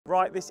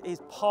Right, this is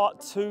part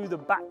 2, the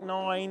back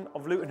 9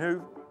 of Luton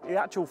Hoo. The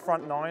actual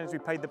front 9, as we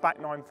played the back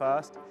 9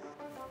 first.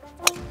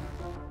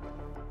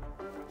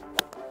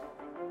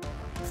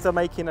 After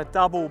making a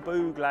double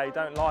bougle,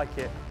 don't like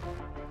it.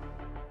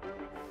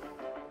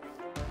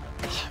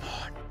 Come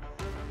on.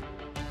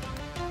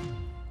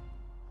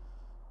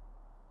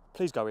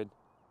 Please go in.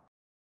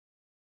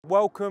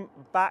 Welcome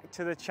back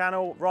to the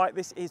channel. Right,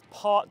 this is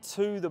part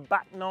 2, the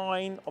back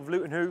 9 of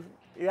Luton Hoo.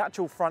 The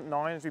actual front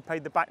 9, as we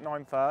played the back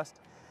 9 first.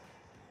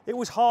 It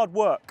was hard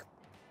work,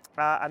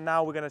 and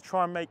now we're going to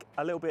try and make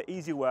a little bit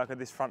easier work of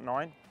this front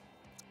 9.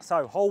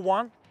 So, hole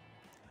 1,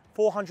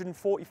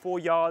 444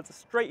 yards,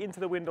 straight into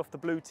the wind off the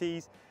blue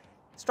tees.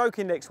 Stroke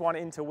index 1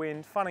 into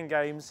wind, fun and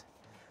games.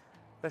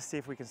 Let's see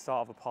if we can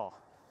start off a par.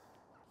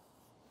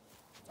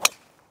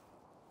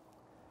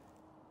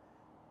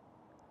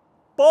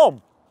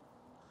 Boom!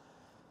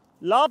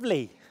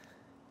 Lovely.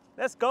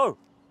 Let's go.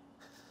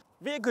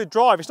 Be a good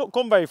drive. It's not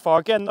gone very far.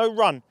 Again, no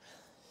run.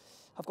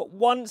 I've got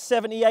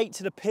 178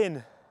 to the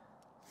pin.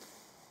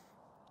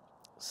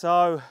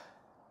 So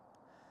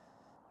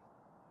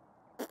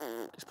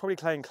it's probably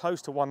playing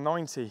close to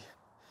 190.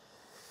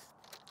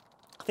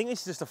 I think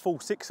this is just a full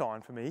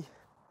 6-iron for me.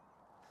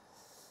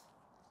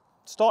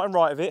 Starting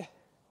right of it.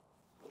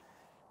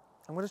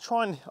 I'm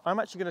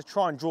actually going to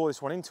try and draw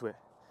this one into it.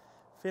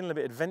 Feeling a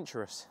bit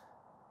adventurous.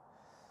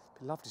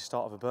 Be lovely to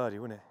start with a birdie,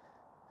 wouldn't it?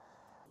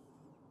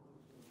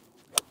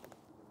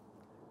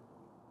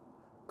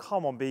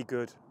 Come on, be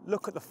good.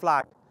 Look at the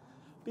flag.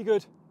 Be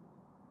good.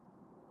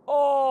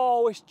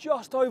 Oh, it's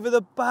just over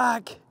the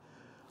bag.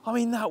 I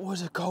mean, that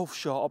was a golf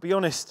shot, I'll be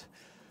honest.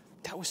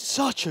 That was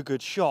such a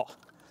good shot.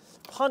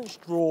 Punch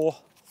draw.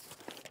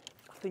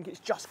 I think it's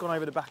just gone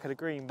over the back of the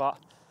green, but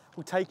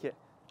we'll take it.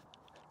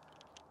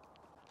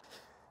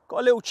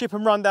 Got a little chip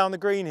and run down the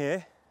green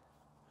here.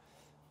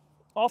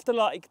 After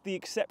like the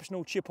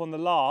exceptional chip on the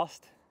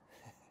last,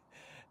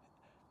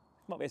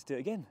 might be able to do it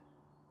again.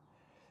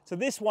 So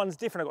this one's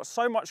different. I've got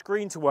so much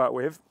green to work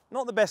with.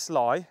 Not the best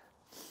lie.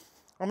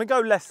 I'm going to go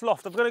less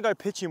loft. I'm going to go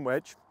pitching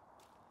wedge.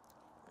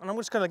 And I'm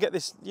just going to get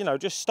this, you know,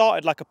 just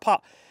started like a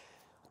putt.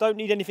 Don't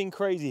need anything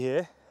crazy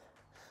here.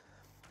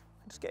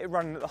 Just get it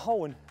running at the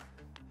hole, and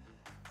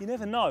you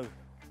never know. You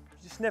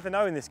just never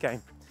know in this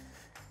game.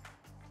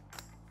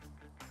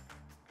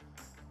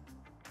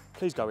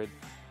 Please go in.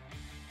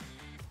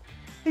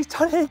 He's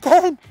done it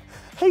again.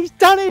 He's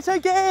done it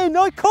again.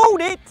 I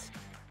called it.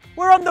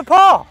 We're on the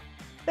par.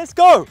 Let's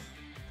go!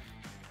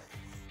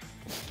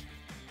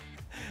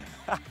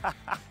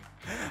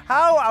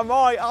 How am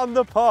I on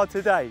the par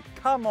today?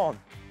 Come on.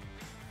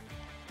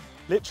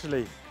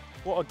 Literally,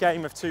 what a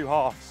game of two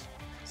halves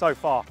so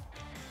far.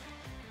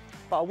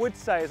 But I would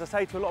say, as I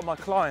say to a lot of my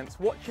clients,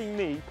 watching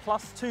me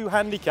 +2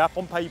 handicap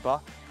on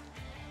paper,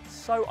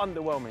 so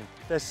underwhelming.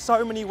 There's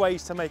so many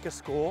ways to make a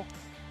score.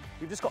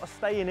 You've just got to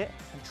stay in it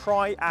and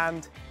try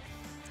and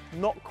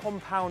not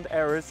compound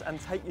errors and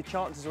take your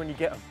chances when you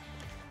get them.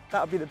 That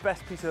would be the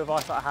best piece of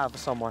advice that I have for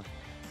someone.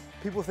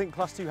 People think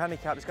 +2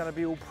 handicap is going to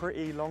be all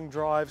pretty, long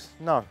drives.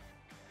 No.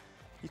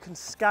 You can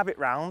scab it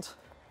round,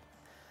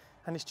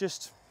 and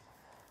it's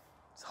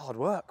hard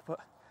work, but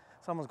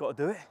someone's got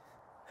to do it.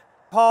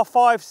 Par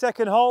 5,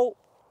 second hole.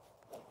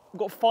 We've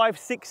got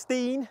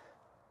 516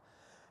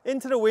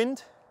 into the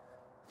wind.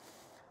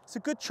 It's a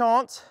good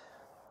chance.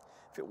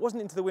 If it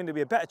wasn't into the wind, it'd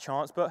be a better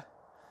chance, but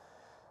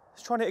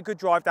let's try and hit a good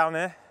drive down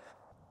there.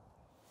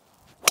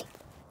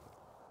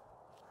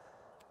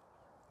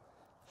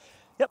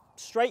 Yep,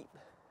 straight.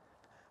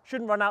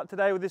 Shouldn't run out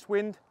today with this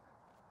wind.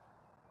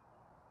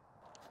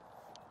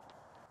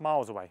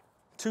 Miles away,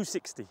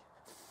 260.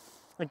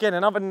 Again,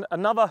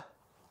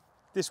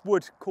 this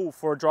would call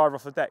for a driver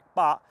off the deck,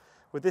 but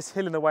with this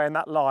hill in the way and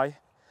that lie,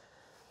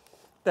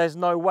 there's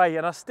no way.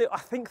 And I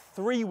think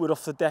 3 wood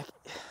off the deck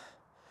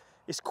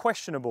is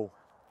questionable.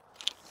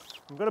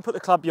 I'm gonna put the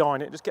club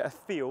behind it, just get a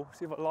feel,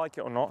 see if I like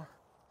it or not.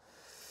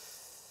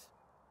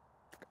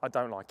 I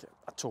don't like it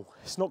at all.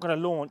 It's not going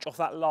to launch off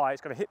that lie.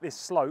 It's going to hit this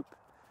slope.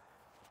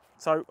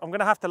 So I'm going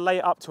to have to lay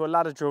it up to a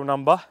ladder drill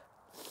number.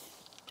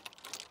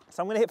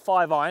 So I'm going to hit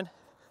 5-iron.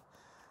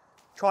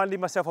 Try and leave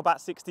myself about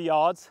 60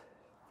 yards.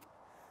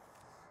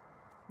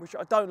 Which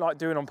I don't like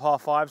doing on par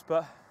 5s,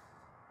 but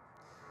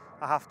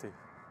I have to. A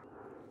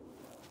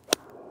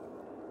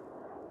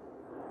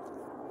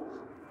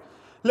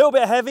little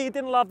bit heavy.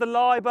 Didn't love the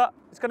lie, but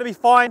it's going to be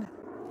fine.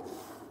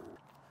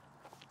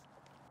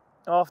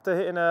 After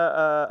hitting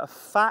a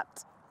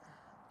fat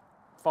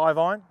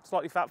 5-iron,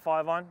 slightly fat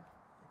 5-iron,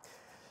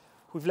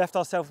 we've left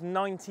ourselves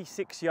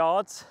 96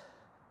 yards.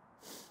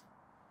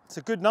 It's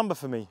a good number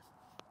for me.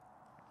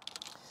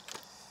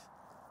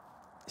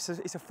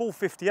 It's a full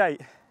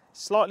 58,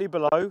 slightly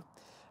below.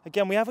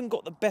 Again, we haven't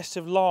got the best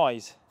of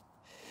lies.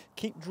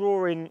 Keep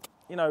drawing,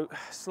 you know,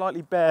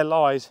 slightly bare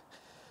lies,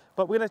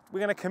 but we're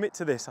gonna commit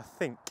to this, I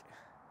think.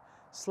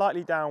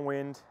 Slightly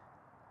downwind.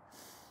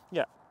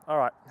 Yeah, all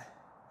right.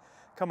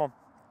 Come on.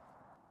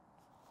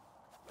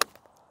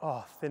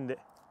 Oh, thinned it.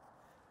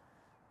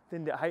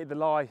 Thinned it, I hated the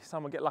lie.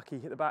 Someone get lucky,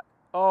 hit the back.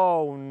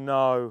 Oh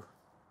no.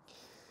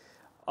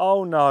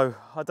 Oh no,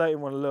 I don't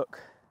even want to look.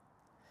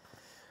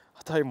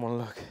 I don't even want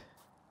to look.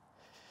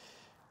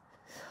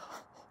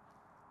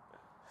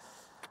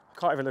 I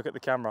can't even look at the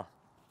camera.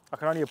 I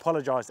can only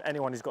apologise to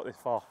anyone who's got this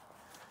far.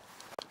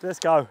 Let's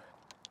go.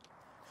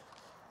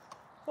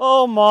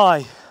 Oh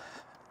my,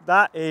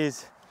 that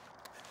is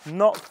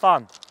not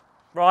fun.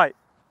 Right,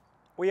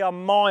 we are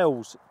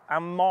miles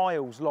and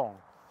miles long.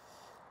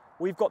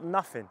 We've got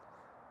nothing.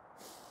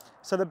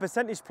 So the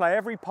percentage play,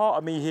 every part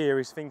of me here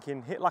is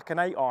thinking, hit like an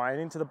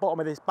 8-iron into the bottom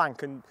of this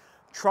bank and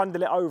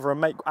trundle it over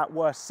and make at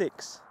worst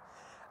 6.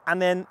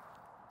 And then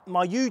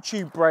my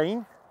YouTube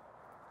brain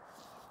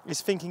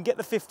is thinking, get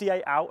the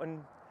 58 out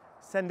and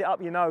send it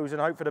up your nose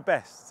and hope for the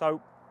best.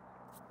 So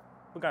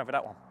we're going for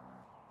that one.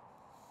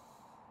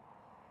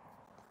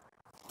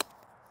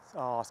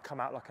 Oh, it's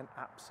come out like an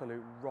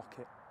absolute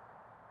rocket.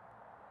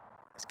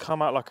 It's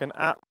come out like an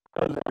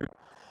absolute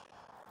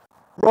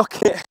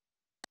rocket.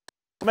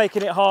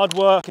 Making it hard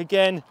work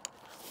again.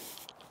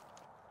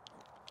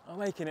 I'm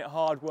making it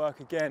hard work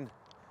again.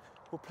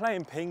 We're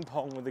playing ping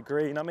pong with the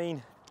green. I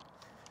mean,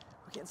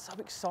 we're getting so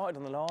excited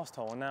on the last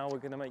hole, and now we're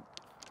going to make,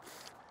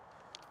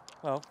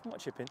 well, not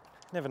chipping,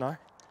 never know.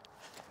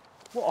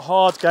 What a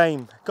hard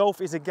game.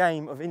 Golf is a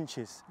game of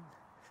inches.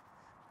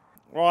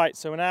 Right,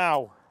 so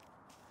now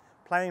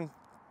playing,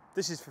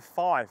 this is for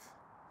 5.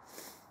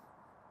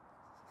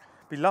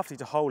 Be lovely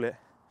to hole it.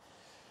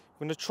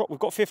 We've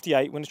got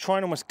 58, we're going to try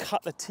and almost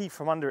cut the tee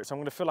from under it, so I'm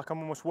going to feel like I'm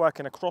almost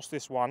working across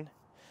this one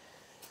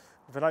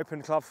with an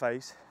open club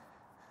face.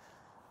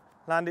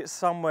 Land it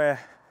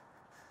somewhere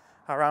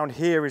around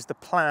here is the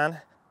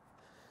plan,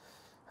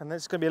 and then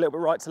it's going to be a little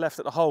bit right to left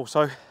at the hole.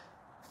 So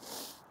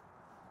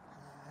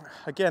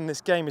again,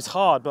 this game is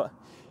hard, but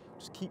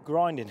just keep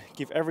grinding,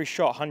 give every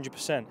shot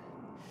 100%.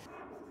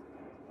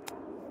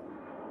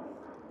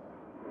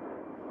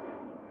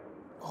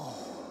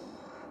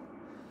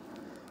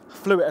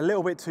 Flew it a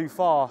little bit too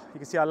far. You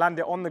can see I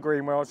landed it on the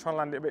green where I was trying to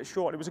land it a bit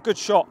short. It was a good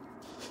shot.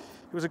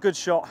 It was a good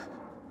shot.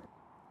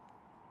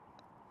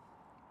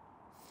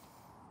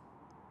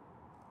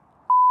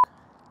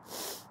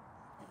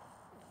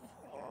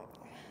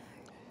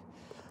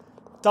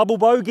 Double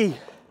bogey.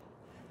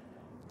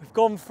 We've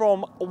gone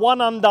from 1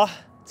 under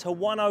to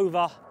 1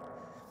 over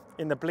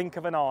in the blink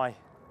of an eye.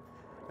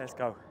 Let's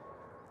go.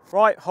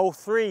 Right, hole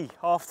 3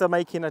 after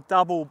making a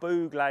double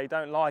booglay.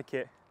 Don't like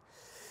it.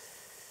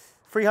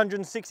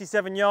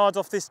 367 yards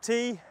off this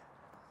tee.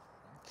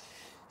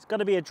 It's going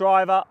to be a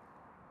driver.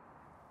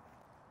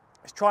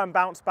 Let's try and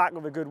bounce back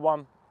with a good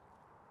one.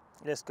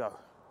 Let's go.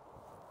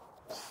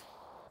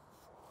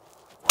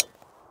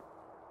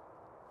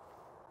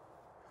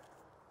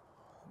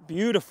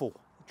 Beautiful.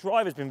 The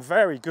driver's been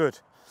very good.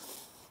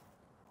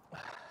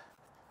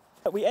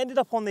 We ended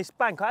up on this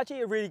bank.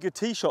 Actually, a really good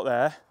tee shot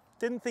there.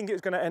 Didn't think it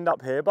was going to end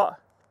up here, but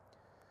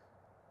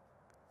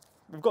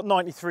we've got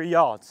 93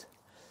 yards.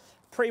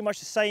 Pretty much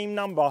the same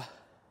number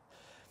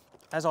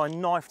as I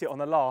knifed it on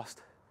the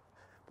last,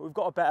 but we've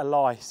got a better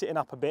lie, sitting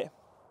up a bit.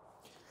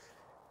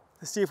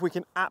 Let's see if we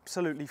can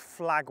absolutely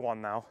flag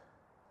one now.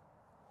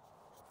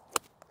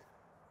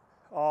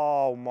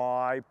 Oh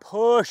my,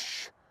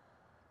 push.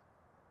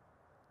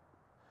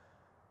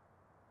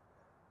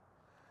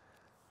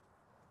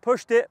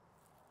 Pushed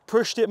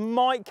it,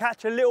 might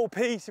catch a little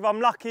piece if I'm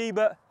lucky,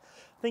 but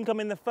I think I'm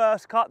in the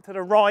first cut to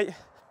the right.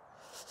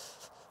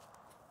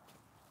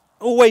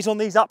 Always on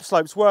these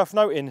upslopes, worth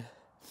noting.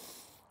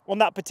 On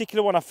that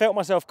particular one, I felt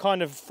myself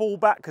kind of fall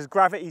back because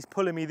gravity's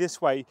pulling me this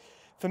way.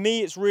 For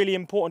me, it's really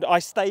important.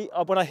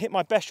 When I hit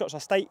my best shots, I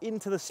stay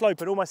into the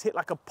slope and almost hit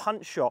like a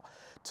punch shot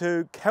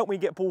to help me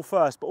get ball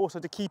first, but also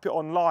to keep it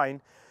on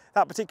line.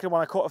 That particular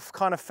one, I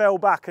kind of fell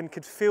back and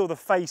could feel the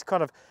face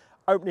kind of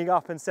opening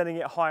up and sending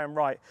it high and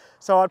right.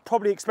 So I'd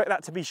probably expect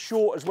that to be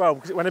short as well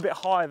because it went a bit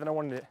higher than I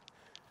wanted it.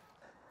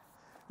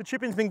 The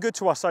chipping's been good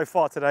to us so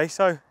far today,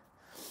 so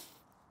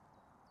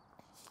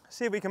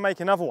see if we can make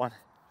another one.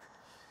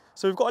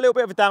 So we've got a little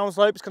bit of a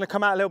downslope. It's going to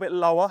come out a little bit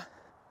lower.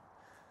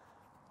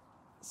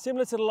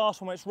 Similar to the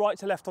last one where it's right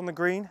to left on the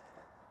green.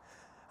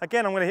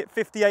 Again, I'm going to hit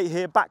 58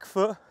 here, back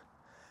foot.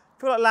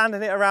 Feel like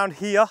landing it around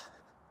here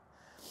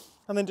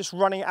and then just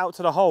running it out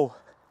to the hole.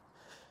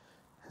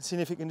 And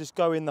seeing if it can just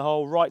go in the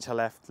hole right to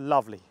left.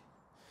 Lovely.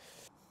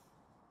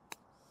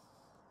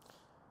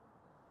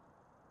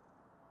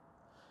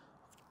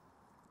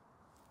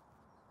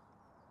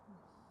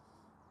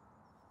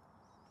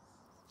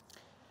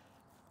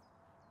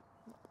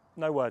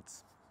 No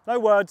words. No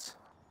words.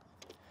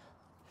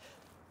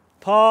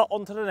 Par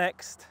onto the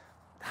next.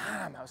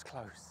 Damn, that was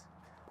close.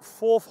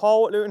 4th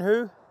hole at Luton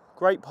Hoo.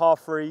 Great par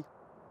 3.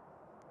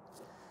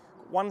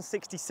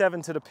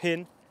 167 to the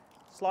pin.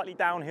 Slightly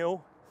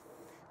downhill.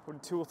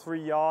 Probably 2 or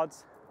 3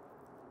 yards.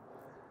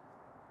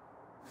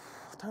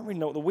 I don't really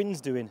know what the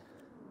wind's doing.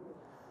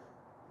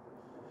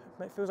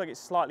 It feels like it's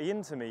slightly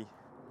into me.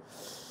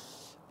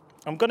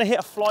 I'm going to hit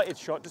a flighted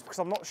shot just because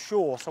I'm not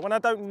sure. So when I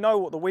don't know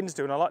what the wind's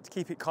doing, I like to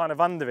keep it kind of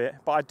under it.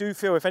 But I do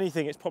feel, if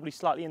anything, it's probably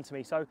slightly into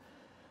me. So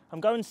I'm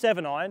going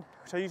 7-iron,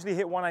 which I usually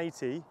hit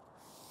 180.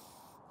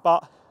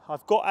 But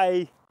I've got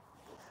a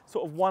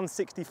sort of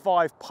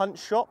 165 punch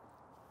shot.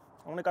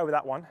 I'm gonna go with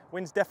that one.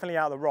 Wind's definitely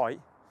out of the right.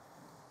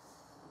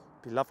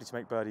 Be lovely to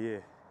make birdie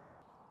here.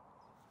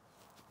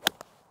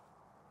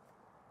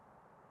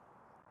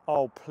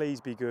 Oh, please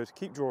be good.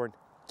 Keep drawing.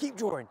 Keep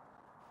drawing.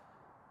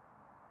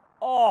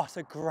 Oh, it's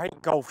a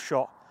great golf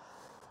shot.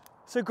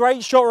 It's a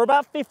great shot. We're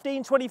about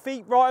 15, 20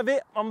 feet right of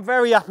it. I'm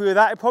very happy with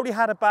that. It probably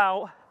had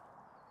about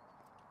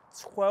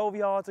 12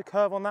 yards of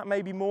curve on that,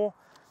 maybe more.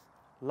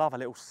 Love a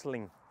little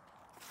sling.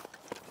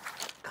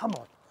 Come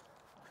on.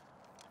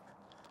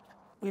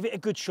 We've hit a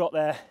good shot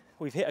there.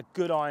 We've hit a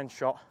good iron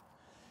shot.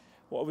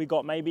 What have we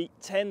got? Maybe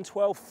 10,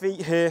 12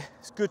 feet here.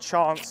 It's a good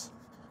chance.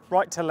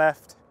 Right to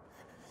left.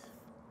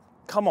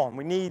 Come on,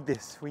 we need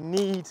this. We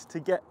need to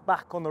get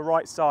back on the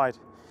right side.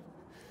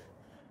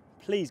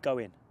 Please go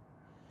in.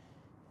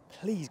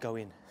 Please go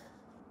in.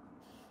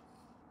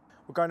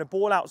 We're going to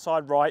ball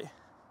outside right.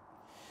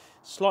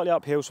 Slightly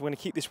uphill, so we're going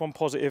to keep this one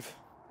positive.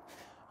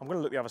 I'm going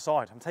to look the other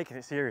side. I'm taking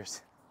it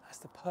serious. That's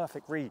the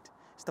perfect read.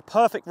 It's the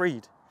perfect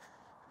read.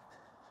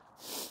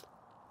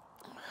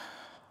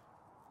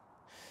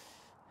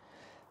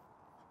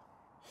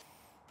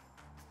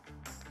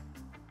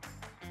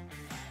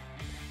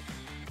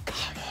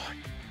 Come on.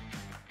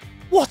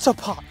 What a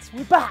putt.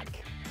 We're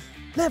back.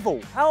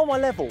 Level. How am I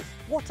level?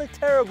 What a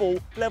terrible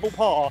level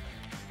par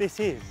this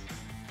is.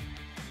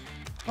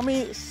 I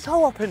mean, it's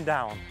so up and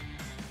down.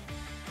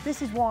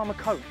 This is why I'm a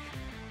coach,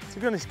 to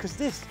be honest, because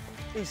this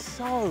is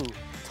so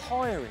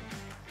tiring.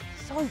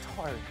 So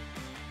tiring.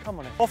 Come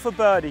on in. Off a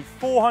birdie,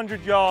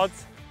 400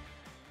 yards,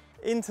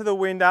 into the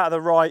wind, out of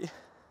the right.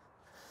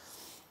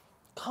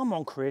 Come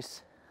on,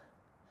 Chris.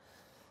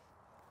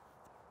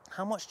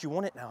 How much do you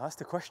want it now? That's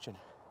the question.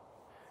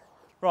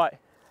 Right,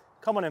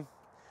 come on in.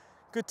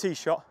 Good tee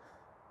shot.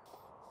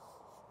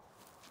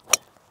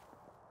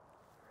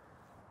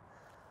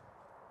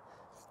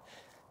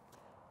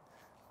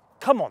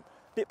 Come on,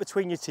 bit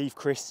between your teeth,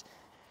 Chris.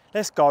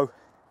 Let's go.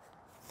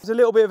 There's a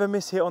little bit of a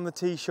miss hit on the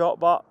tee shot,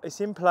 but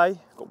it's in play.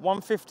 Got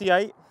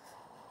 158.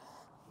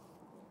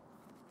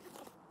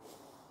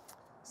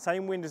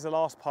 Same wind as the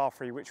last par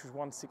 3, which was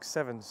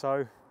 167.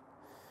 So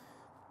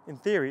in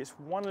theory, it's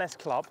one less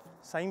club,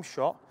 same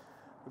shot.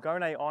 We're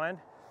going 8 iron.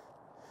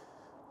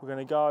 We're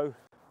going to go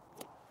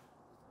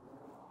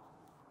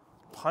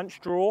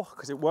punch draw,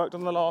 because it worked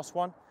on the last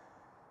one.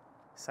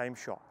 Same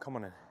shot. Come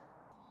on in.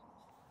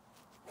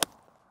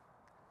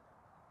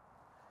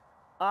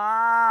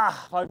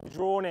 Ah, I've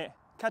drawn it.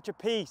 Catch a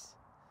piece.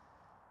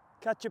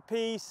 Catch a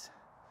piece.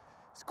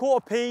 It's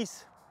caught a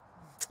piece.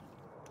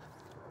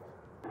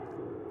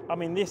 I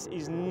mean, this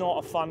is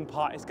not a fun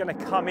putt. It's going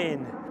to come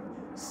in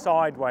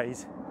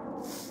sideways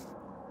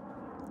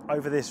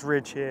over this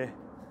ridge here.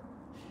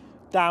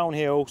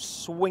 Downhill,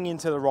 swinging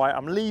to the right.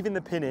 I'm leaving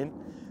the pin in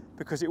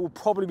because it will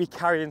probably be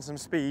carrying some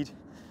speed.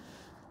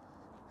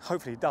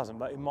 Hopefully it doesn't,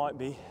 but it might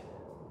be.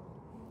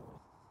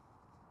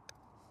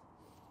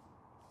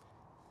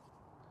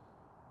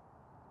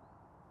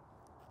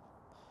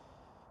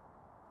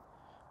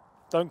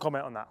 Don't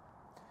comment on that.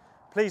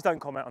 Please don't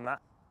comment on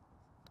that.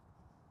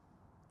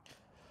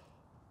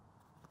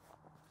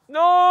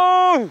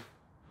 No!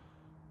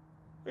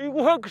 You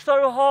work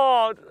so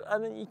hard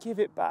and then you give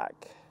it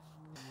back.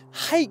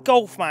 Hate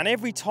golf, man,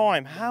 every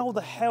time. How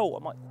the hell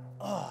am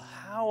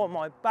how am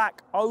I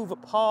back over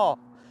par?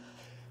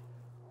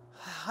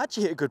 I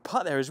actually hit a good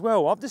putt there as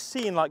well. I'm just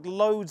seeing like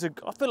loads of,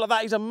 I feel like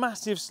that is a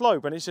massive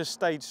slope and it's just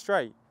stayed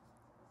straight.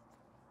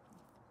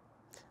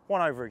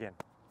 One over again.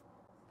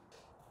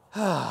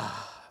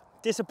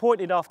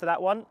 Disappointed after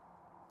that one.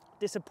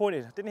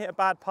 Disappointed. Didn't hit a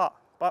bad putt,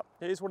 but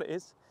it is what it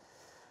is.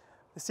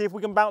 Let's see if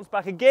we can bounce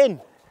back again.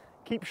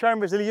 Keep showing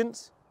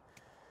resilience.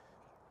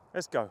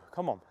 Let's go,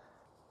 come on.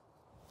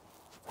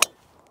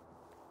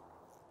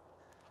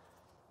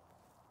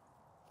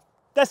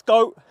 Let's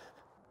go.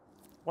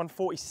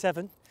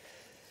 147.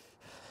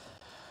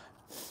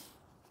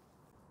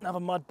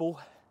 Another mud ball.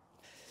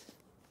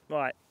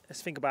 Right,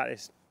 let's think about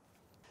this.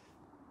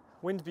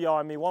 Wind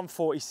behind me,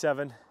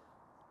 147.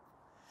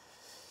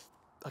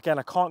 Again,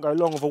 I can't go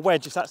long with a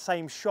wedge. It's that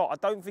same shot. I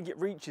don't think it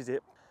reaches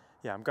it.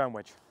 Yeah, I'm going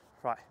wedge.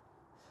 Right,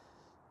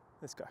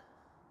 let's go.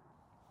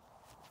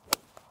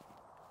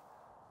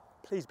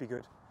 Please be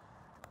good.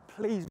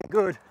 Please be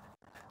good.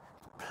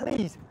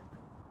 Please.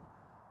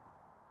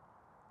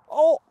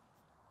 Oh!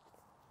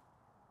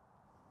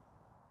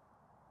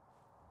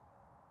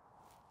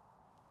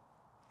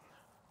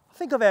 I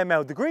think I've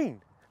airmailed the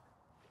green.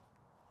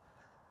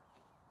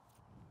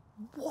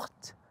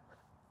 What?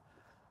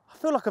 I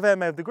feel like I've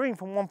airmailed the green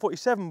from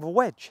 147 with a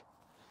wedge.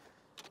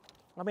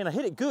 I mean, I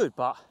hit it good,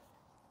 but...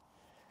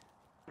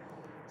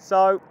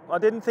 So, I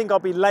didn't think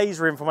I'd be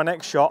lasering for my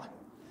next shot.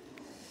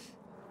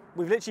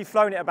 We've literally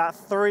flown it about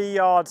 3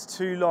 yards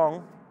too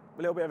long,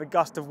 a little bit of a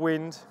gust of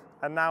wind,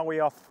 and now we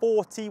are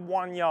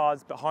 41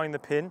 yards behind the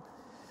pin.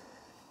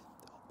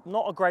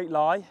 Not a great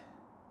lie.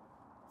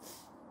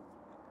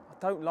 I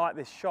don't like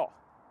this shot.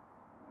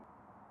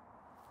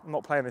 I'm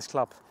not playing this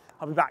club.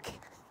 I'll be back.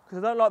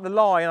 Because I don't like the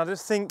lie, and I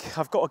just think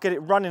I've got to get it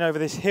running over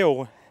this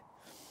hill.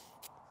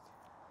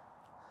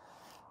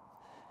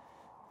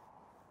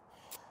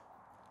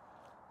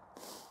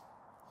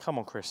 Come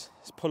on, Chris,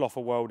 let's pull off a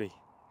worldie.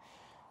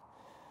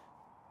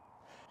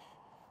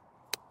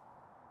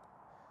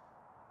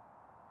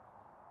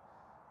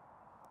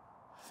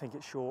 I think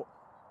it's short.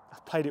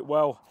 I've played it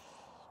well.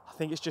 I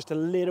think it's just a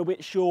little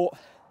bit short.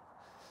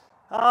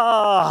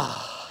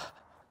 Ah!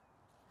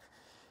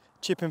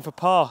 Chipping for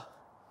par.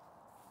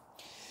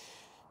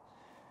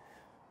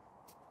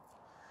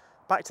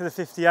 Back to the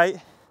 58.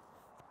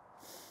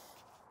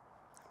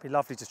 Be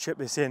lovely to chip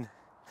this in.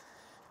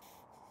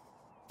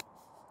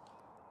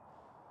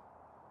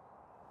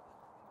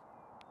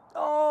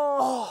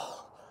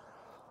 Oh!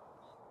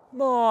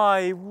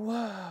 My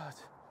word.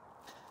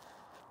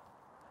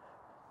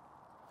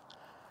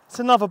 It's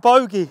another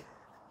bogey.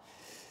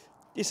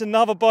 It's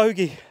another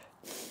bogey.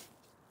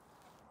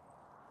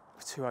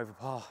 We're 2 over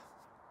par.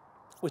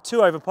 We're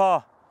 2 over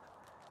par.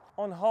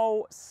 On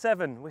hole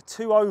 7, we're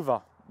 2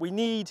 over. We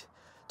need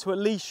to at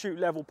least shoot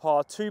level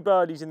par. 2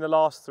 birdies in the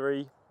last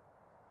 3.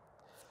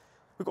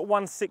 We've got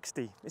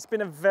 160. It's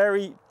been a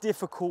very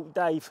difficult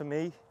day for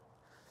me.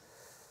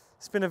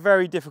 It's been a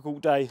very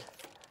difficult day.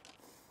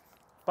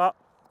 But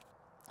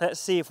let's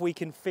see if we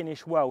can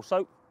finish well.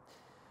 So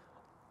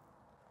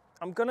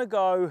I'm gonna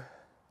go,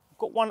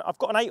 I've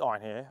got an 8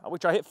 iron here,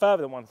 which I hit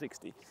further than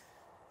 160.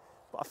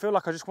 But I feel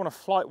like I just want to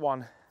flight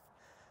one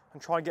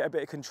and try and get a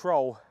bit of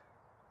control.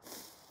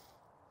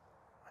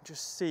 And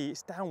just see,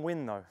 it's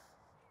downwind though.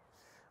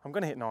 I'm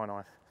gonna hit 9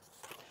 iron.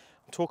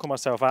 I'm talking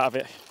myself out of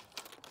it.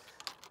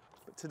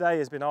 But today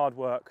has been hard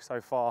work so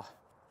far.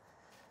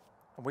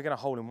 And we're gonna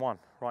hole in 1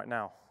 right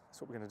now. That's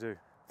what we're gonna do.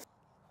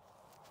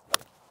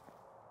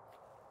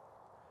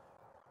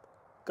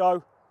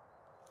 Go.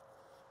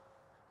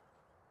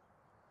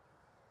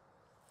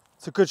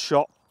 It's a good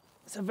shot.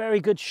 It's a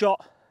very good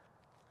shot.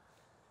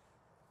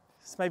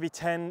 It's maybe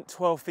 10,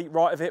 12 feet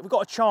right of it. We've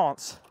got a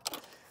chance.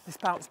 Let's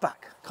bounce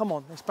back. Come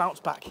on, let's bounce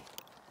back.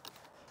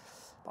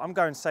 But I'm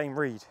going same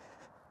read,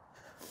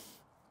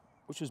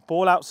 which was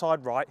ball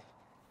outside right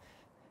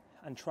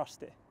and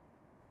trust it.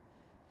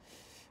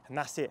 And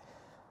that's it.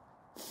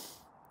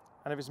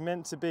 And if it's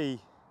meant to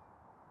be,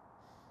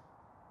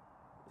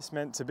 it's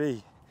meant to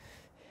be.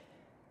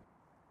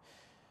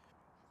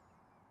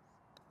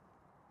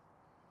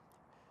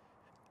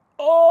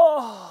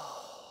 Oh!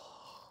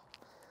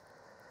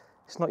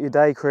 It's not your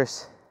day,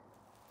 Chris.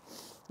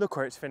 Look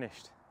where it's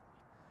finished.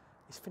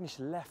 It's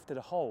finished left of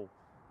the hole.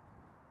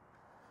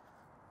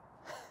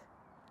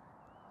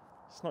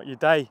 It's not your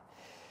day.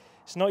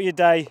 It's not your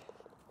day.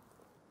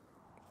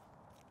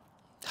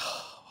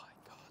 Oh my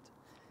God.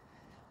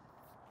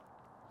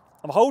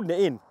 I'm holding it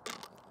in.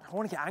 I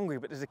want to get angry,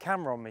 but there's a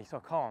camera on me, so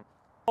I can't.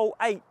 Hole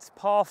 8,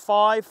 par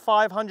 5,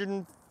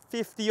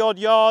 550 odd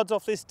yards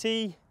off this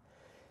tee.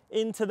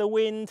 Into the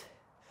wind.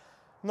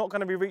 Not going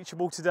to be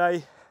reachable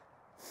today.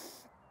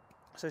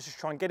 So let's just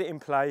try and get it in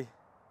play.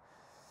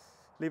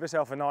 Leave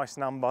yourself a nice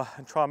number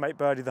and try and make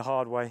birdie the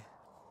hard way.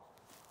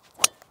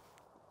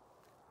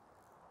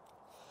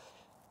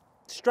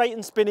 Straight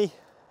and spinny.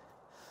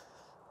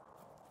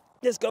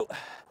 Let's go.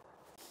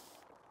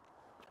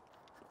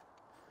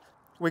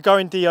 We're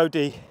going DOD.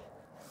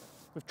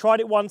 We've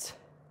tried it once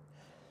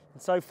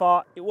and so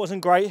far it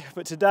wasn't great,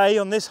 but today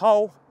on this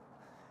hole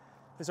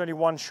there's only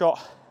 1 shot.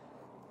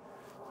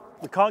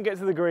 We can't get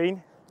to the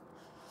green,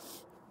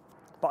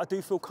 but I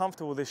do feel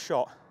comfortable with this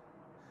shot.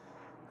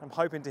 I'm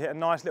hoping to hit a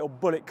nice little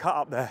bullet cut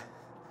up there.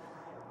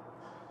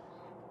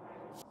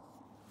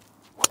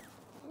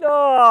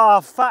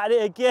 Oh, fatted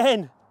it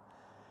again.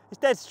 It's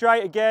dead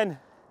straight again.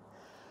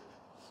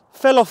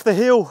 Fell off the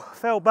hill,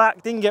 fell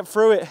back, didn't get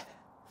through it.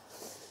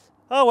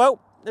 Oh well,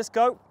 let's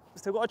go.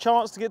 Still got a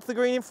chance to get to the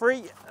green in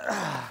 3.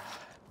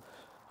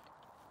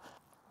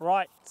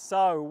 Right,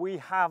 so we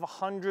have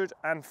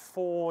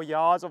 104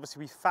 yards. Obviously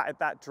we fatted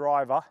that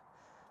driver.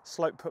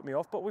 Slope put me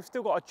off, but we've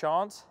still got a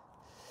chance.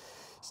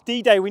 It's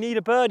D-Day, we need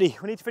a birdie.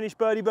 We need to finish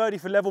birdie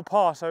for level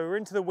par. So we're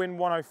into the wind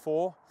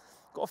 104.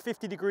 Got a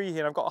 50 degree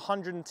here and I've got a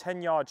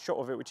 110 yard shot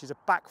of it, which is a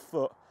back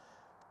foot,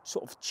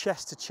 sort of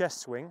chest to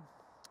chest swing.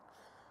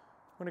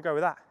 I'm gonna go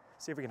with that,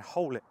 see if we can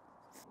hold it.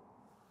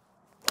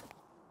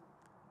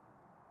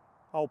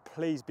 Oh,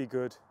 please be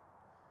good.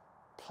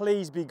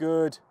 Please be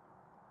good.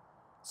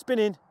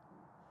 Spinning.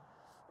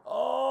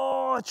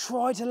 Oh, I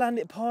tried to land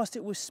it past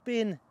it with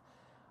spin.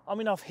 I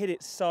mean, I've hit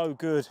it so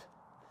good.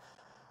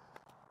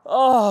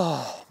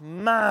 Oh,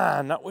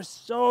 man, that was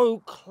so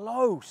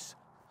close.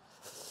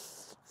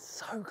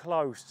 So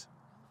close.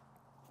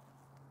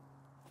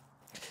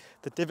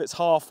 The divot's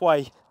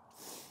halfway.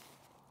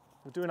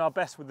 We're doing our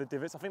best with the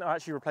divots. I think I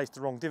actually replaced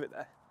the wrong divot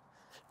there.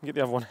 Get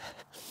the other one.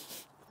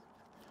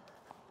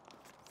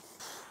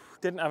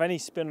 Didn't have any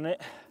spin on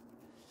it.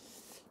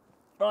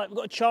 Right, we've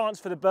got a chance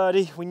for the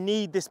birdie. We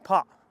need this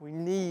putt. We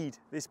need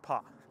this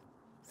putt.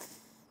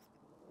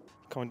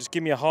 Come on, just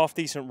give me a half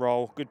decent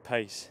roll, good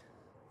pace.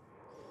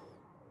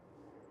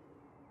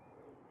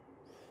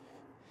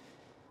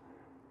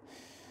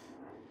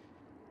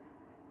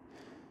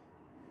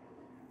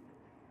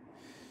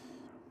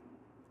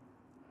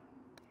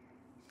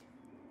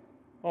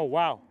 Oh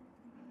wow.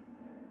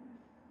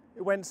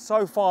 It went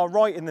so far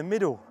right in the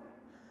middle.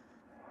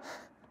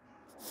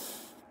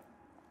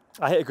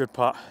 I hit a good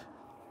putt.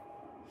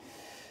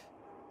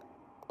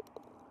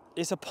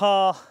 It's a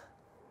par,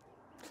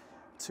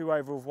 2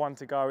 over with 1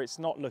 to go. It's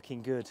not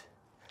looking good.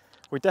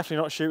 We're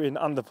definitely not shooting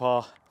under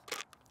par.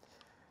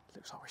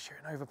 Looks like we're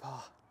shooting over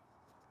par.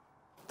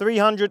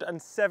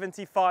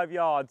 375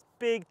 yards,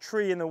 big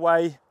tree in the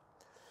way.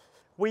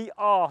 We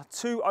are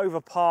 2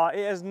 over par.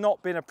 It has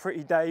not been a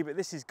pretty day, but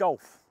this is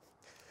golf.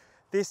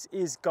 This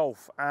is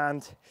golf.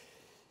 And,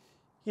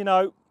 you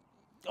know,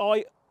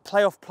 I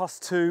play off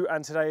 +2,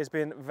 and today has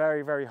been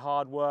very, very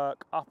hard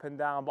work, up and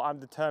down, but I'm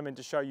determined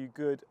to show you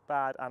good,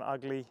 bad, and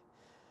ugly.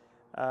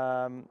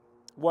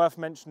 Worth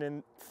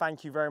mentioning,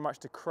 thank you very much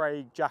to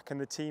Craig, Jack,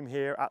 and the team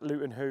here at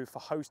Luton Hoo for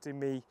hosting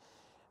me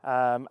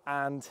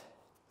and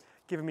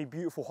giving me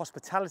beautiful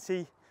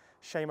hospitality.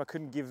 Shame I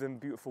couldn't give them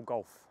beautiful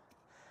golf.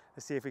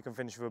 Let's see if we can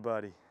finish with a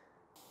birdie.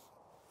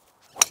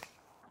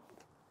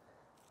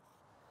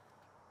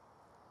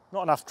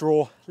 Not enough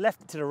draw,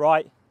 left it to the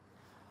right.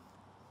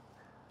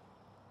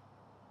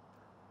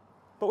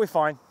 But we're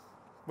fine,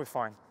 we're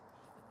fine.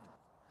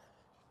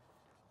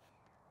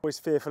 Always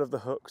fearful of the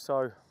hook,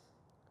 so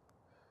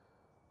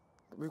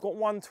we've got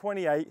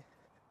 128.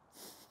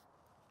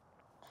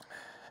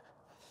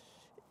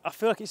 I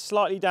feel like it's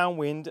slightly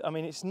downwind. I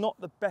mean, it's not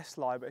the best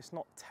lie, but it's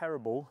not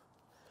terrible.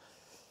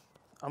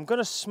 I'm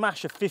gonna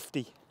smash a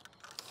 50.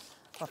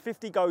 My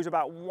 50 goes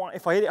about one,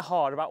 if I hit it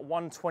hard, about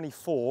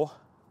 124.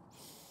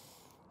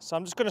 So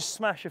I'm just gonna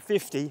smash a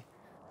 50.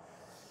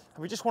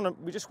 And we just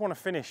wanna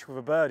finish with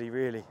a birdie,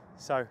 really.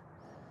 So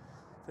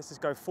let's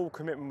just go full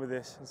commitment with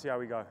this and see how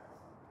we go.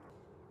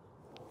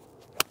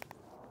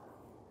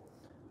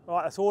 All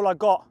right, that's all I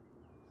got.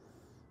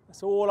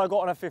 That's all I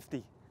got on a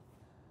 50.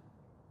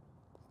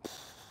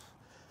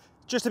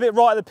 Just a bit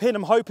right at the pin.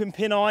 I'm hoping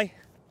pin eye.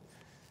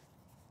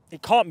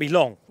 It can't be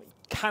long.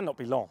 It cannot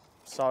be long.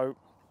 So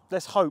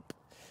let's hope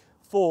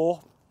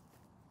for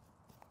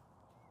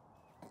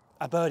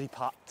a birdie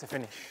putt to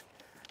finish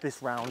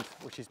this round,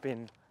 which has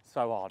been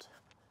so hard.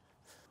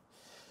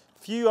 A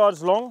few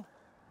yards long.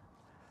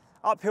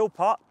 Uphill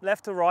putt,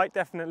 left to right,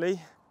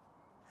 definitely.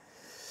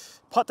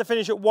 Putt to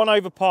finish at 1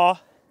 over par,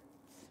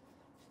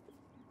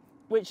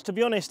 which, to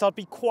be honest, I'd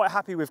be quite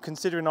happy with,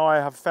 considering I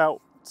have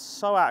felt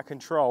so out of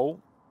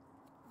control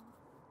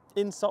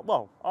inside,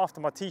 well,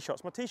 after my tee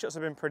shots. My tee shots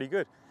have been pretty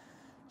good.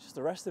 It's just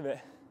the rest of it.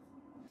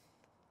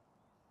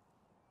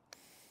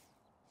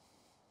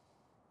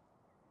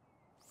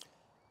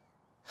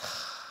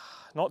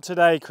 Not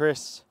today,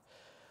 Chris.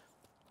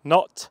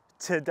 Not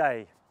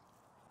today.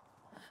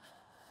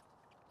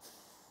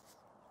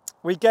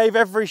 We gave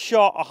every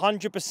shot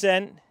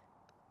 100%,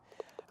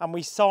 and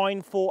we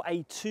signed for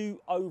a 2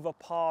 over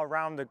par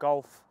round of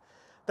golf.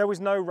 There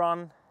was no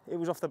run. It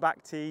was off the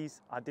back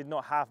tees. I did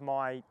not have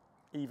my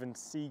even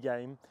C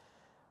game,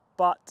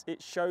 but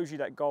it shows you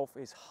that golf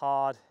is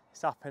hard.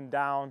 It's up and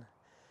down.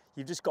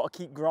 You've just got to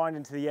keep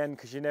grinding to the end,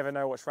 because you never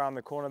know what's around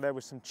the corner. There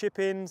was some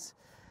chip-ins.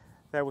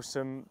 There was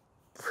some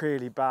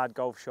really bad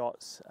golf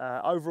shots.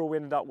 Overall, we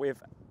ended up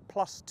with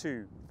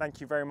 +2.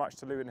 Thank you very much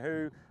to Luton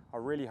Hoo. I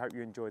really hope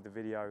you enjoyed the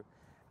video,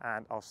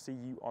 and I'll see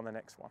you on the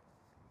next one.